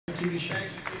TV show.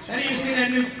 Any of you seen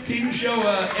that new TV show,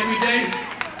 Every Day?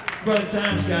 Brother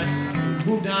Tom's got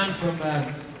moved on from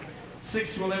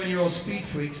 6 to 11-year-old speed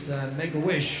freaks,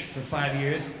 Make-A-Wish for 5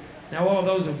 years. Now all of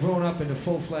those have grown up into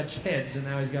full-fledged heads, and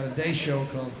now he's got a day show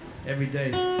called Every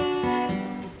Day.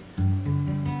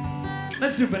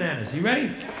 Let's do Bananas. You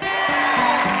ready?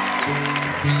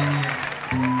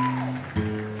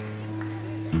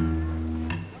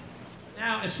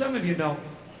 Now, as some of you know,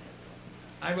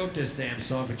 I wrote this damn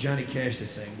song for Johnny Cash to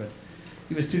sing, but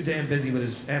he was too damn busy with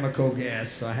his Amoco gas,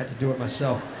 so I had to do it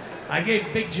myself. I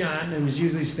gave Big John, who was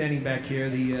usually standing back here,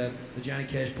 the Johnny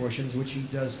Cash portions, which he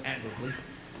does admirably.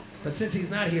 But since he's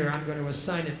not here, I'm going to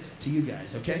assign it to you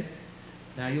guys, okay?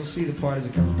 Now, you'll see the part as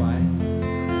it comes by.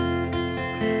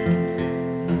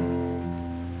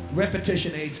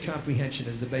 Repetition aids comprehension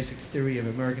is the basic theory of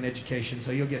American education,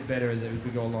 so you'll get better as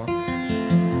we go along.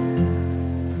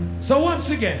 So once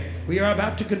again, we are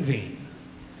about to convene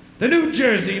the New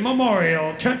Jersey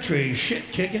Memorial Country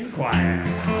Shit-Kicking Choir.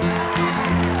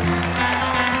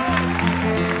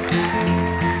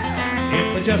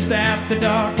 It was just after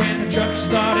dark when the truck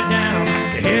started down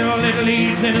the hill that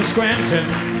leads into Scranton,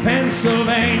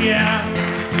 Pennsylvania,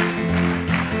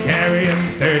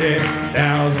 carrying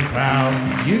 30,000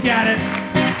 pounds. You got it.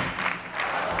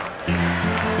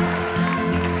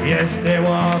 Yes, there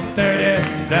were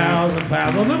 30,000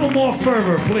 pounds. A little more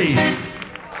fervor, please.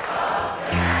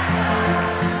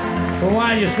 For a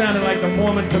while, you sounded like the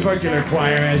Mormon tubercular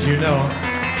choir, as you know.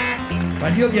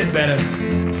 But you'll get better.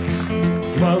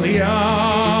 He was a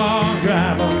young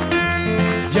driver,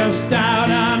 just out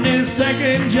on his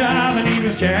second job, and he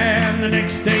was carrying the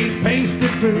next day's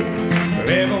pasted fruit for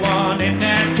everyone in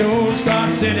that cold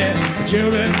Scott City. The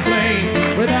children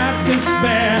played without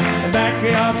despair, and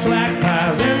backyard slack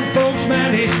piles, and folks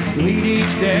managed to eat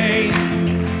each day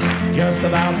just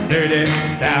about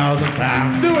 30,000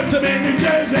 pounds. Do it to me, New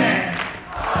Jersey!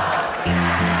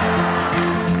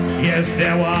 Yes,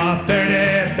 there were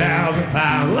 30,000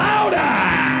 pounds. Louder!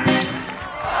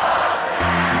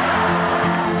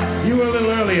 You were a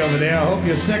little early over there. I hope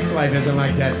your sex life isn't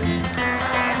like that.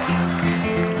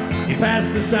 He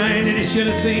passed the sign that he should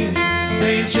have seen,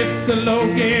 saying shift the low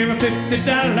gear, a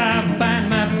 $50 fine,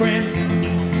 my friend.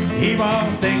 He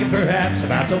was thinking perhaps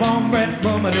about the warm-breath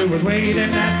woman who was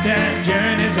waiting at that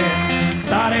journey's end.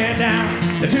 Started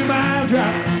down the 2-mile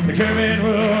drop, the curving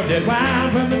road that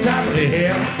wound from the top of the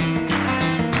hill.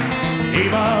 He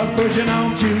was pushing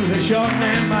on to the short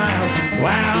man miles,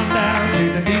 wound down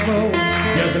to the depot,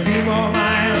 just a few more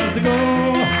miles to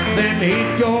go. Then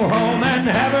he'd go home and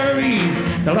have her ease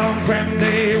the long cramped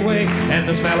day away, and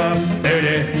the smell of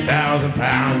 30,000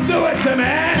 pounds. Do it to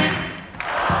me!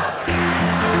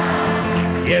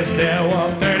 Yes, there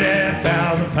were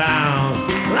 30,000 pounds.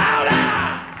 Louder!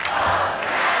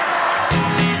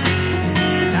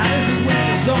 Now this is when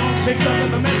the song picks up the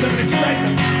momentum and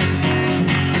excitement.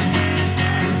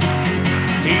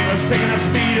 He was picking up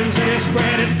speed as it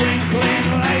spread its twinkling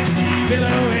lights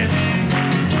billowing.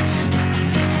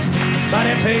 But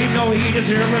he paid no heed as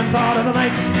he ever thought of the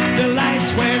lights. The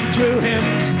lights went through him.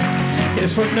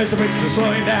 His foot nursed the brakes to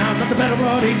slow him down, but the pedal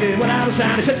brought he did without a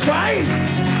sound. He said, "Christ!"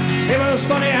 It was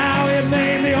funny how it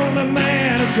made the only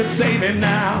man who could save him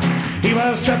now. He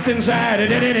was trapped inside a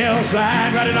dead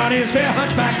hillside, riding on his fair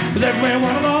hunchback was every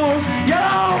one of those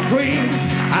yellow green.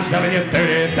 I'm telling you,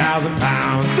 30,000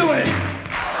 pounds. Do it!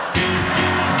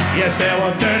 Yes, there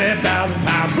were 30,000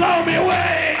 pounds. Blow me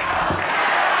away!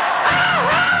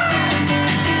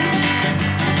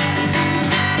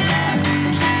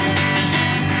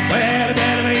 Well, the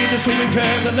man made the sweeping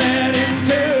curve that led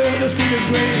into the speaker's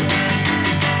grave.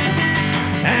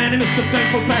 And he missed the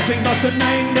thankful passing bus at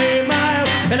 90 miles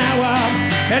an hour.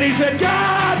 And he said,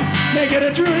 "God, make it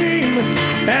a dream,"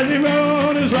 as he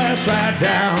rode his last ride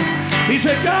down. He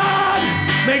said, "God,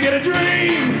 make it a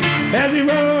dream," as he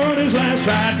rode his last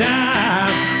ride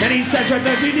down. And he sat right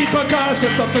there, deep for cars,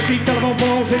 clipped up 13 telephone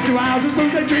poles, hit 2 houses,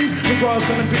 moved their trees, and crossed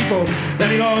 7 people. Then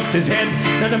he lost his head,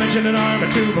 not to mention an arm or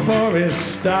two before he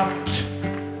stopped.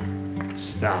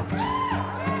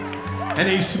 And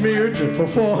he smeared for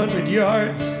 400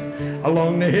 yards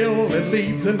along the hill that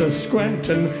leads into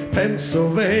Scranton,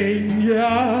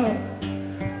 Pennsylvania.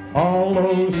 All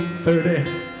those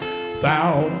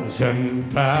 30,000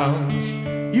 pounds.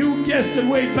 You guessed it,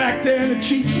 way back there in the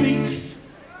cheap seats.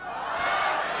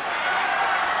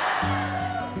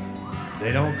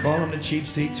 They don't call them the cheap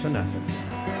seats for nothing.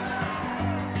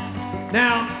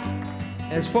 Now,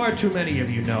 as far too many of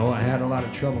you know, I had a lot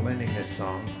of trouble ending this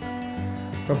song.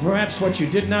 But perhaps what you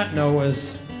did not know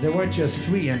was there weren't just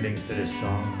 3 endings to this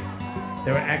song.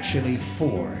 There were actually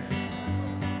 4.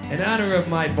 In honor of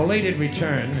my belated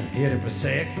return here to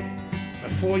Passaic,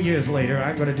 4 years later,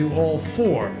 I'm going to do all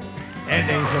 4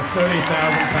 endings of 30,000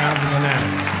 pounds of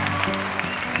bananas.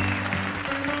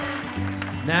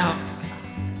 Now,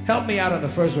 help me out on the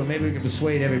first one. Maybe we can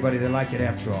persuade everybody they like it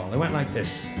after all. It went like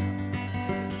this.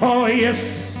 Oh,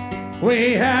 yes,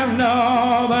 we have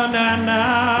no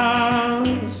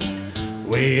bananas.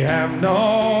 We have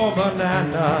no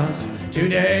bananas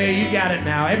today. You got it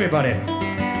now, everybody.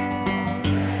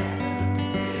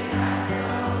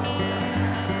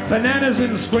 Bananas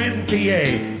in Scranton, PA.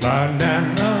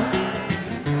 Banana.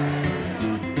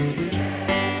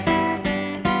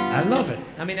 I love it.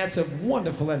 I mean, that's a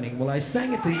wonderful ending. Well, I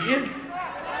sang it to the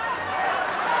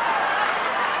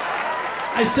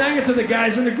I sang it to the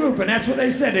guys in the group, and that's what they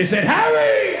said. They said,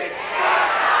 Harry!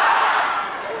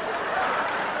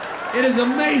 It is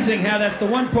amazing how that's the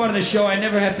one part of the show I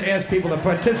never have to ask people to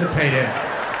participate in.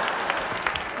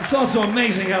 It's also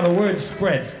amazing how the word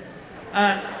spreads.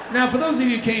 Now, for those of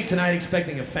you who came tonight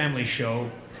expecting a family show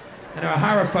and are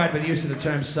horrified by the use of the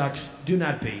term sucks, do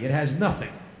not be. It has nothing,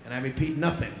 and I repeat,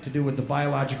 nothing to do with the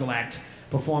biological act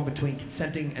performed between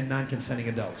consenting and non-consenting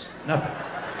adults. Nothing.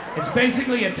 It's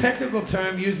basically a technical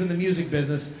term used in the music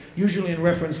business, usually in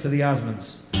reference to the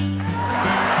Osmonds.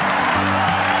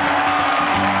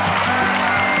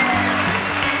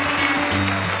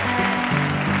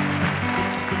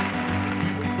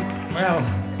 Well,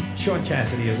 Sean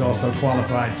Cassidy is also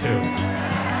qualified too.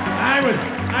 I was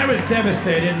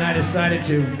devastated, and I decided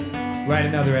to write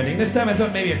another ending. This time I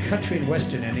thought maybe a country and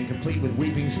western ending, complete with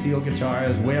weeping steel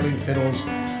guitars, wailing fiddles,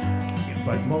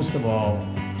 but most of all,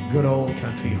 good old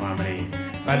country harmony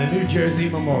by the New Jersey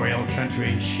Memorial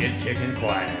Country Shit-Kicking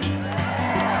Choir.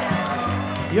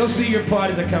 You'll see your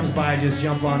part as it comes by. Just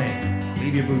jump on in.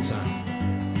 Leave your boots on.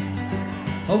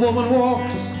 A woman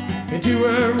walks into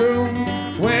her room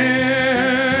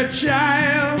where a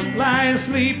child lies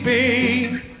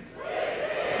sleeping.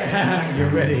 You're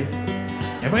ready.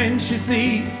 And when she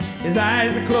sees his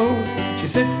eyes are closed, she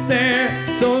sits there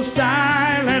so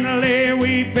silently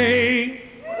weeping.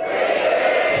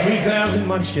 3,000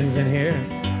 munchkins in here,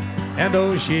 and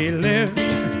though she lives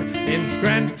in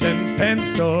Scranton,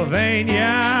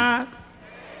 Pennsylvania,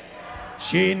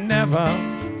 she never,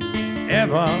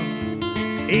 ever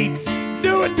eats.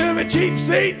 Do it to me, cheap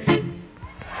seats.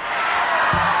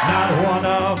 Not one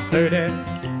of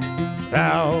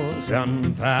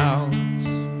 30,000 pounds.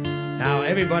 Now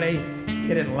everybody,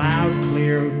 hit it loud,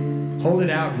 clear, hold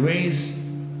it out, raise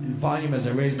in volume as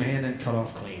I raise my hand and cut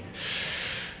off clean.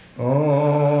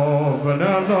 Oh,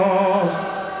 bananas.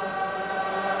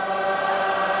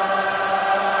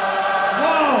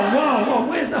 Whoa,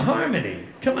 where's the harmony?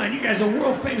 Come on, you guys are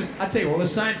world famous. I'll tell you, well, the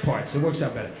side parts, it works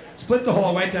out better. Split the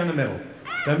hall right down the middle.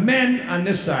 The men on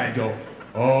this side go,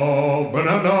 oh,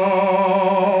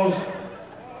 bananas.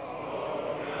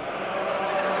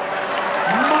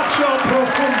 Macho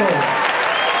profundo.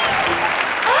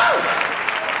 Oh!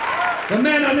 The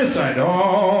men on this side,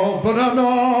 oh,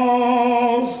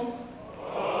 bananas.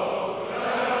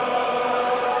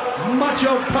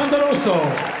 Macho ponderoso.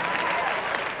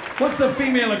 What's the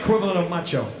female equivalent of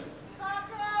macho?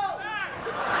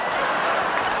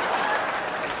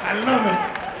 I love it.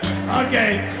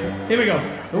 Okay, here we go.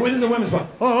 This is a women's part.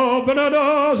 Oh,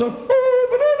 bananas, oh,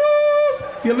 bananas.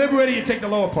 If you're liberated, you take the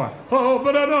lower part. Oh,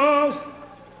 bananas.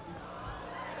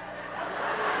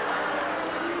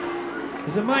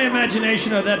 Is it my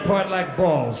imagination or that part like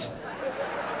balls?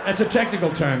 That's a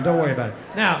technical term, don't worry about it.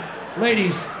 Now,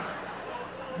 ladies,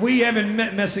 we haven't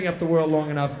messing up the world long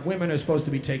enough. Women are supposed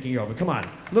to be taking over. Come on,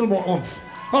 a little more oomph.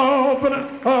 Oh,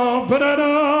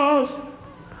 bananas.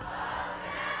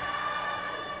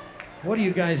 What are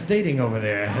you guys dating over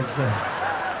there? It's,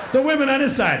 the women on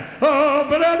this side. Oh,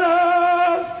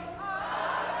 bananas.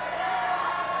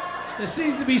 There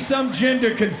seems to be some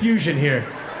gender confusion here.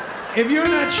 If you're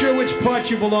not sure which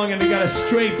part you belong in, we got a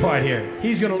straight part here.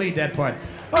 He's going to lead that part.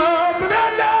 Oh,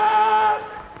 bananas!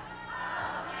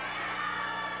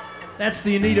 That's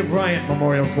the Anita Bryant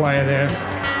Memorial Choir there.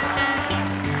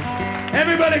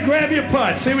 Everybody grab your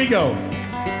parts. Here we go.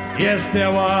 Yes,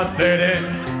 there were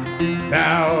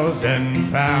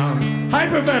 30,000 pounds.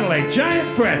 Hyperventilate,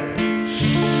 giant breath.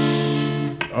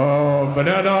 Oh,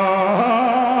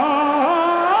 banana.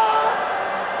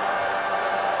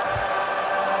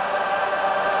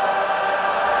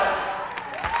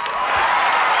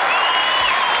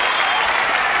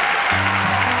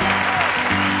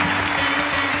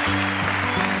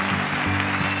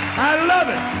 I love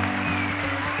it.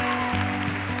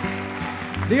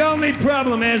 The only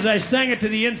problem is I sang it to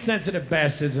the insensitive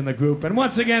bastards in the group, and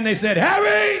once again they said,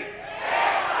 Harry!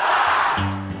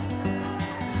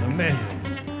 So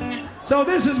Amazing. So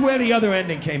this is where the other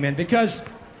ending came in, because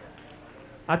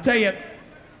I'll tell you,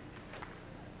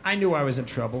 I knew I was in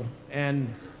trouble,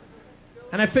 and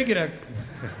I figured a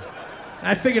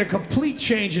complete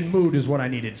change in mood is what I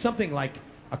needed. Something like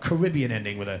a Caribbean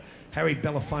ending with a Harry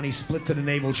Belafonte split to the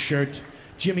navel shirt,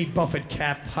 Jimmy Buffett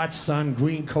cap, hot sun,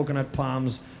 green coconut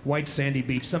palms, white sandy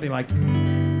beach, something like,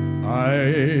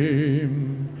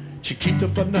 I'm Chiquita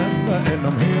Banana and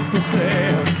I'm here to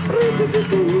say.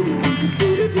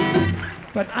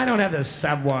 But I don't have the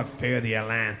savoir-faire, the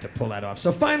elan to pull that off.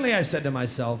 So finally I said to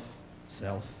myself,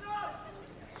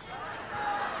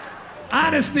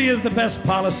 honesty is the best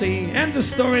policy. End the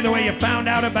story the way you found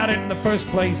out about it in the first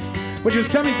place, which was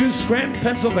coming through Scranton,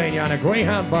 Pennsylvania on a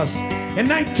Greyhound bus in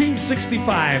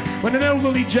 1965, when an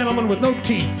elderly gentleman with no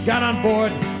teeth got on board,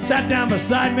 sat down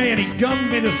beside me, and he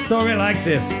gummed me the story like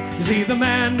this. You see, the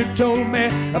man who told me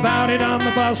about it on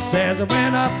the bus says I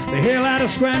went up the hill out of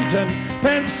Scranton,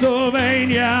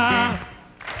 Pennsylvania.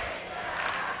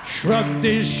 Shrugged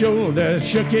his shoulders,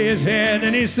 shook his head,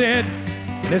 and he said,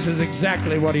 this is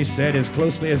exactly what he said, as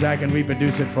closely as I can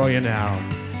reproduce it for you now.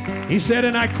 He said,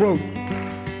 and I quote,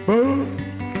 "Well,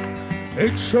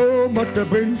 it sure must have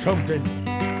been something.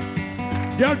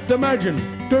 Just imagine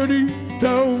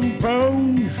 30,000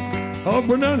 pounds of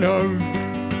bananas.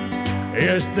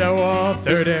 Yes, there were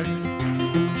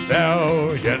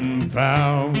 30,000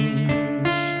 pounds.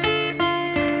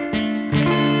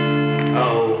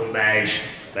 Oh, mashed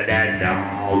banana.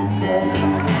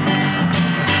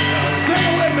 Sing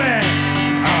it with me.